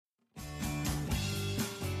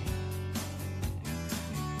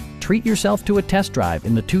treat yourself to a test drive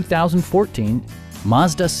in the 2014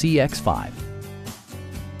 Mazda CX-5.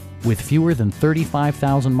 With fewer than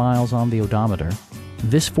 35,000 miles on the odometer,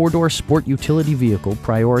 this four-door sport utility vehicle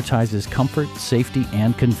prioritizes comfort, safety,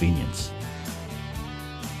 and convenience.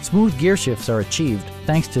 Smooth gear shifts are achieved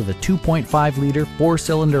thanks to the 2.5-liter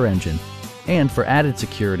four-cylinder engine, and for added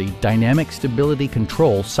security, dynamic stability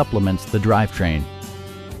control supplements the drivetrain.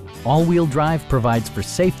 All-wheel drive provides for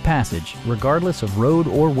safe passage regardless of road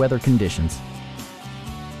or weather conditions.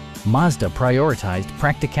 Mazda prioritized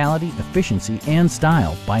practicality, efficiency, and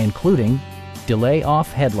style by including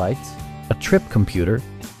delay-off headlights, a trip computer,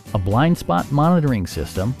 a blind spot monitoring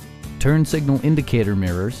system, turn signal indicator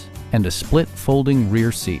mirrors, and a split folding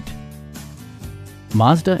rear seat.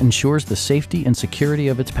 Mazda ensures the safety and security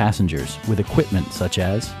of its passengers with equipment such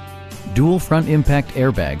as dual front impact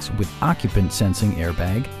airbags with occupant sensing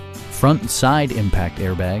airbag, front and side impact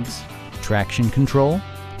airbags, traction control,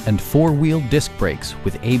 and four-wheel disc brakes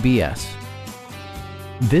with ABS.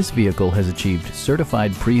 This vehicle has achieved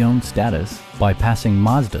certified pre-owned status by passing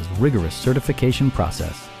Mazda's rigorous certification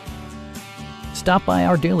process. Stop by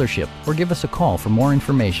our dealership or give us a call for more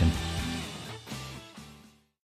information.